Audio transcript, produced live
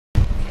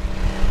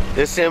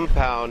This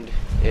impound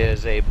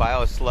is a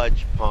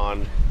biosludge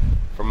pond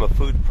from a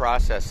food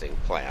processing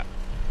plant.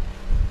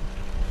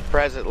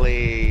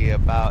 Presently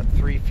about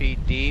 3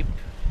 feet deep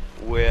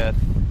with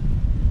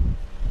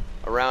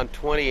around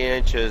 20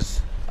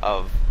 inches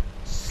of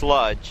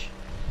sludge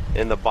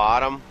in the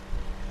bottom.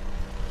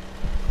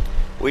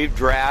 We've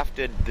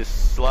drafted the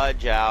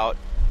sludge out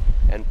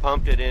and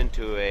pumped it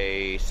into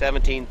a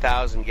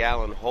 17,000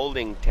 gallon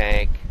holding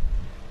tank,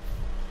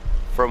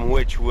 from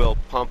which we'll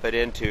pump it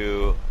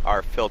into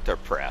our filter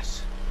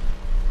press.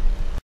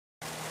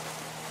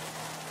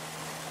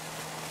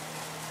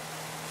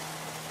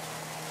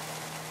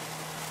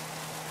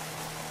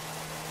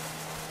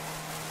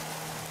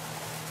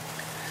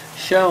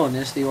 Shown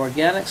is the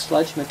organic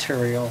sludge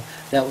material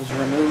that was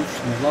removed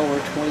from the lower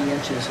 20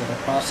 inches of the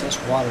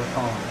processed water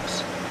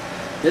ponds.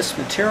 This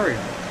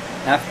material,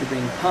 after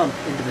being pumped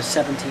into the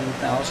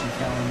 17,000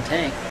 gallon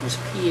tank, was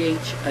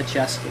pH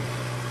adjusted.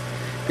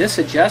 This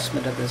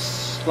adjustment of the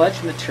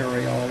sludge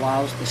material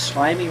allows the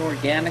slimy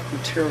organic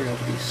material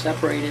to be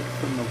separated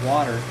from the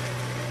water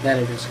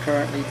that it is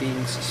currently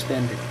being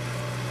suspended.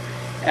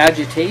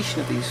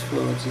 Agitation of these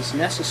fluids is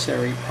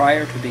necessary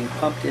prior to being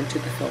pumped into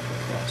the filter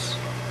press.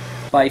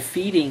 By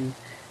feeding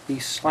the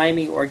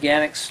slimy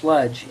organic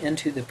sludge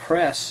into the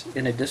press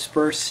in a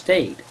dispersed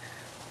state,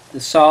 the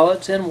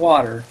solids and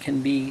water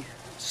can be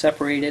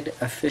separated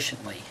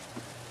efficiently.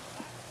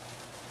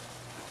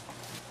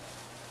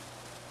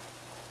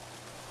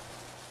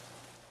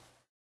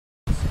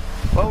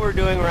 What we're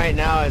doing right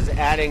now is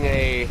adding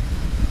a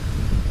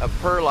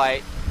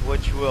perlite,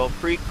 which will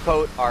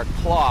pre-coat our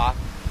cloth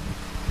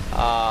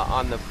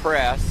on the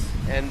press,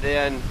 and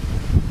then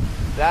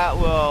that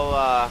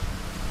will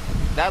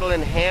that'll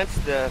enhance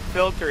the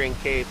filtering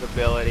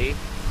capability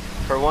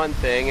for one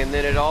thing, and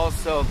then it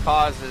also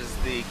causes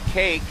the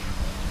cake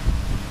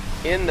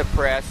in the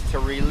press to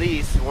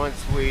release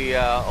once we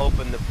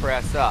open the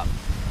press up,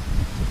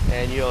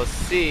 and you'll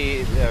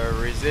see the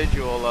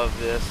residual of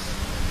this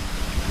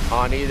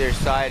on either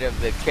side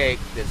of the cake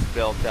that's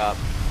built up.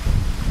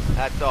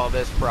 That's all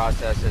this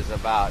process is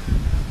about,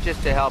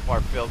 just to help our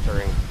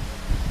filtering.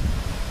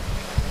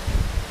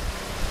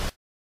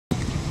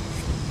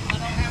 I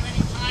don't have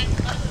any time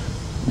other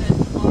than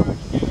tomorrow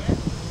to do it,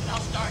 and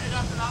I'll start it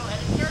up and I'll let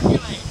it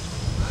circulate.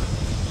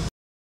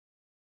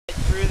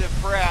 Through the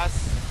press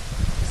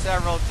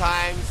several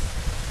times,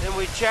 then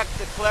we check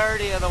the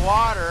clarity of the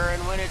water,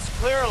 and when it's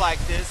clear like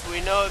this, we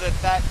know that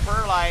that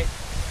perlite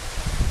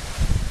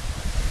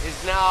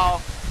is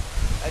now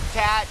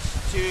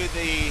attached to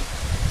the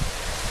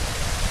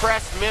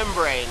press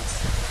membranes.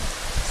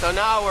 So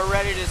now we're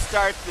ready to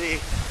start the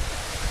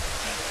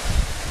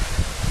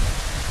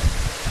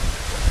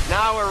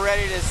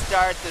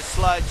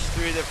sludge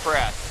through the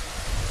press.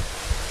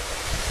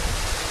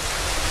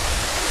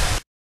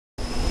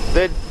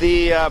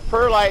 The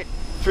perlite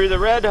through the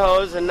red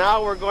hose, and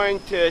now we're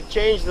going to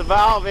change the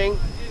valving,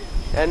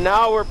 and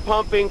now we're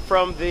pumping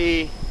from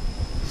the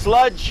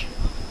sludge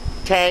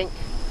tank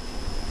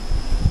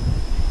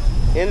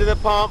into the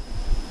pump,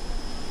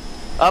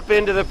 up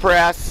into the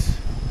press,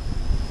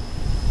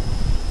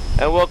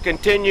 and we'll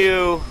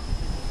continue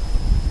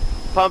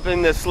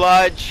pumping the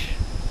sludge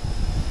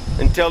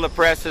until the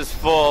press is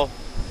full,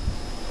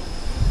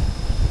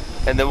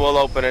 and then we'll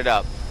open it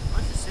up.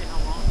 Let's just see how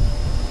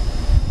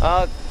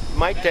long.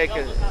 Might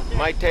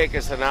take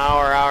us an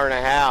hour, hour and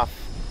a half,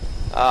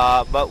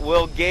 but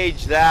we'll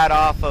gauge that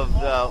off of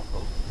the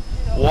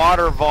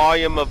water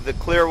volume of the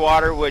clear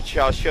water, which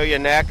I'll show you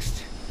next,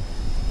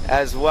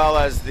 as well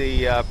as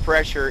the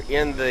pressure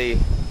in the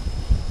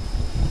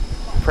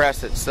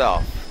press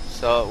itself.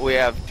 So we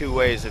have two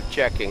ways of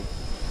checking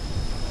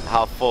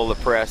how full the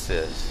press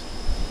is.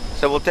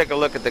 So we'll take a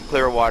look at the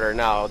clear water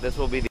now. This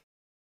will be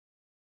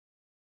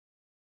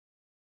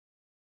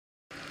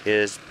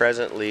is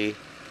presently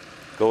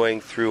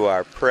going through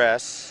our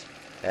press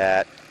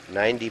at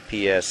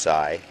 90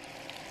 psi,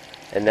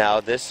 and now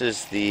this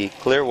is the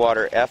clear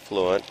water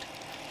effluent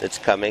that's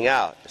coming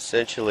out.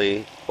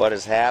 Essentially what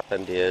has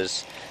happened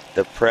is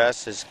the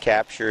press has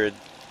captured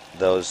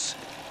those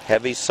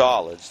heavy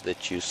solids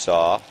that you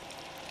saw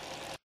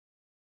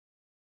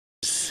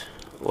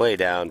way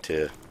down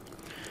to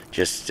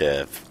just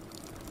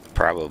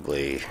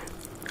probably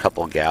a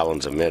couple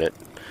gallons a minute,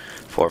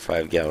 4 or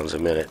 5 gallons a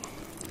minute.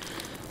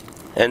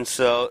 And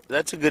so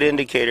that's a good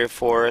indicator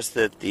for us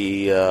that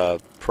the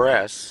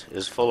press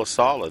is full of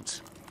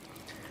solids.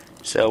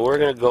 So we're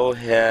going to go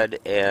ahead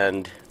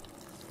and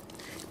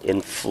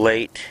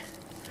inflate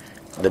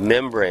the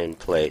membrane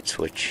plates,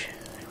 which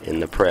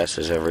in the press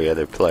is every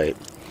other plate,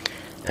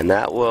 and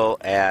that will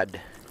add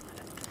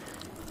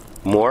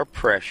more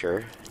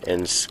pressure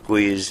and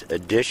squeeze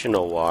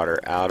additional water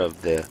out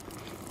of the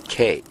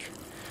cake.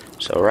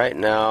 So right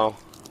now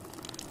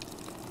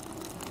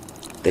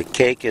the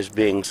cake is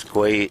being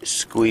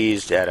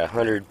squeezed at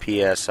 100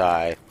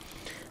 psi,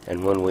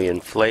 and when we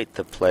inflate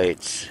the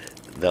plates,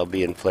 they'll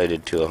be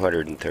inflated to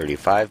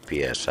 135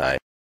 psi.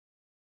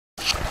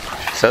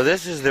 So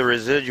this is the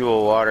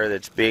residual water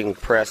that's being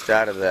pressed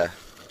out of the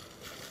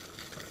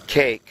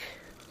cake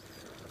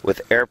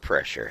with air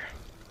pressure.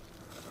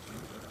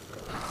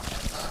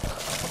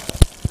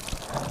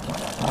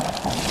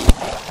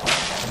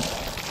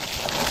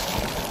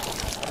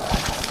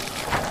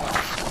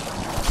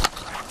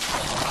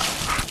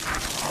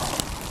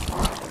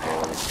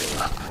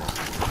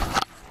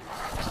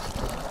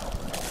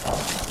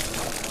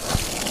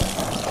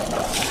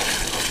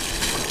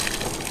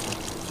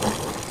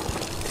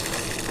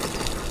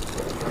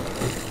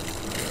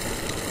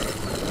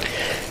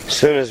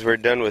 As soon as we're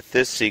done with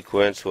this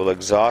sequence, we'll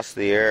exhaust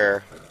the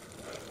air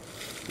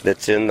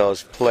that's in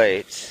those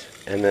plates,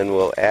 and then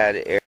we'll add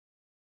air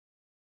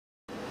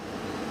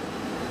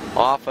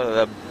off of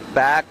the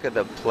back of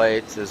the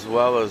plates, as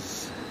well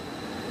as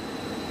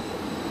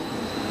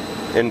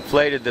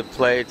inflated the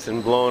plates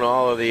and blown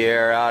all of the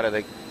air out of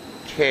the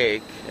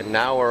cake. And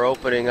now we're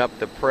opening up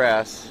the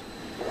press,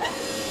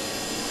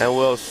 and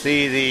we'll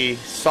see the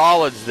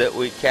solids that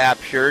we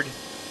captured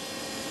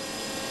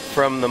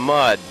from the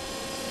mud.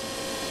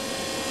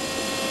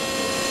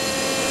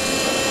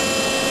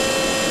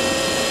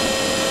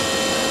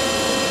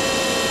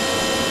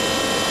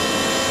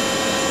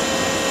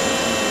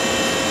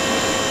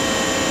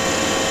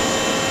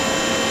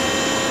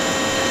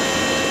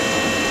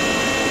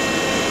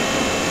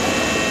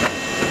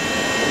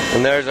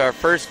 And there's our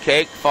first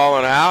cake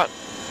falling out.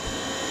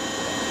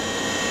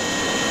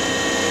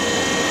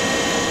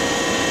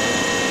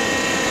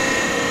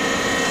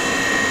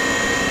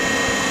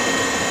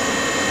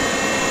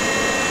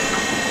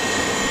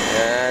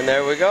 And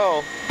there we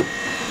go.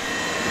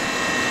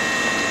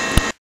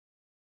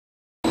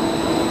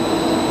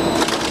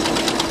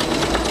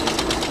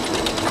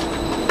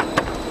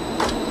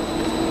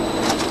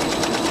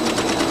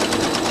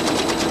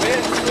 We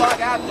didn't slug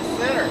out the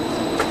center.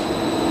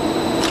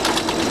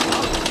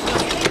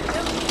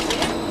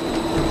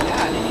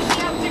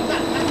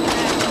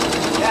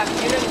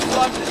 You didn't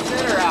slug the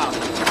center out.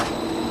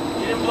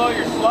 You didn't blow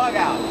your slug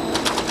out.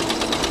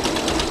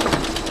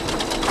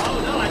 Oh,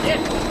 no, I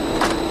didn't.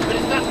 But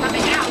it's not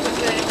coming out with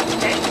the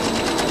cake.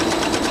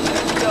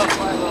 There's still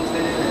quite a little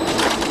bit in it.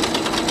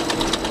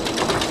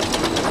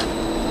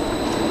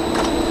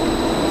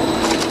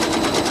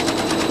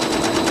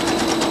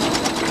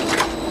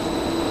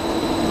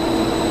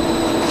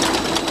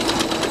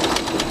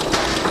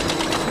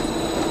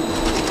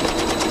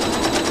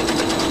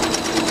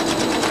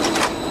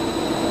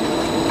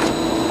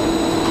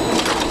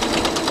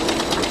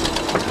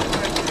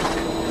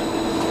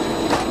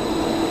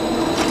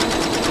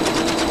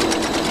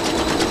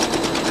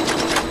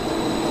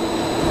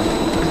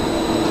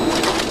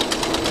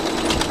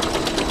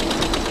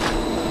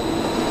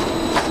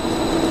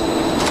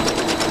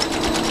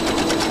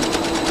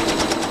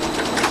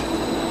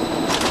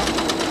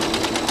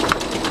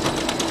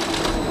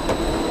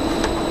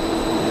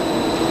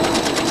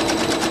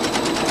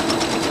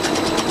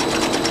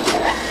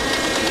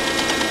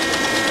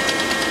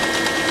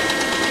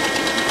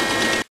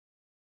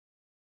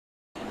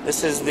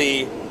 This is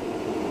the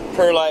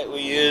perlite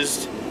we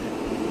used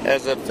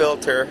as a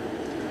filter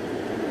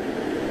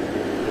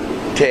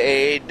to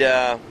aid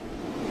that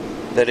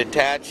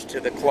attached to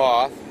the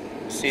cloth.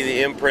 See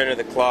the imprint of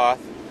the cloth.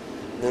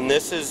 And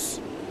this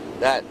is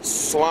that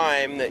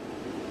slime that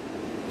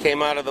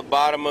came out of the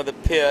bottom of the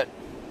pit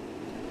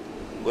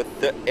with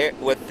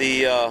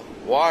the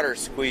water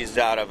squeezed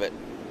out of it.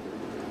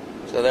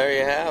 So there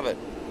you have it.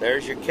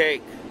 There's your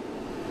cake.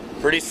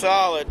 Pretty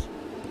solid.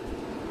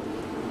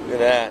 Look at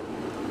that.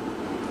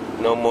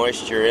 No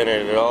moisture in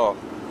it at all.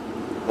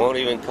 Won't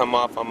even come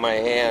off on my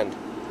hand.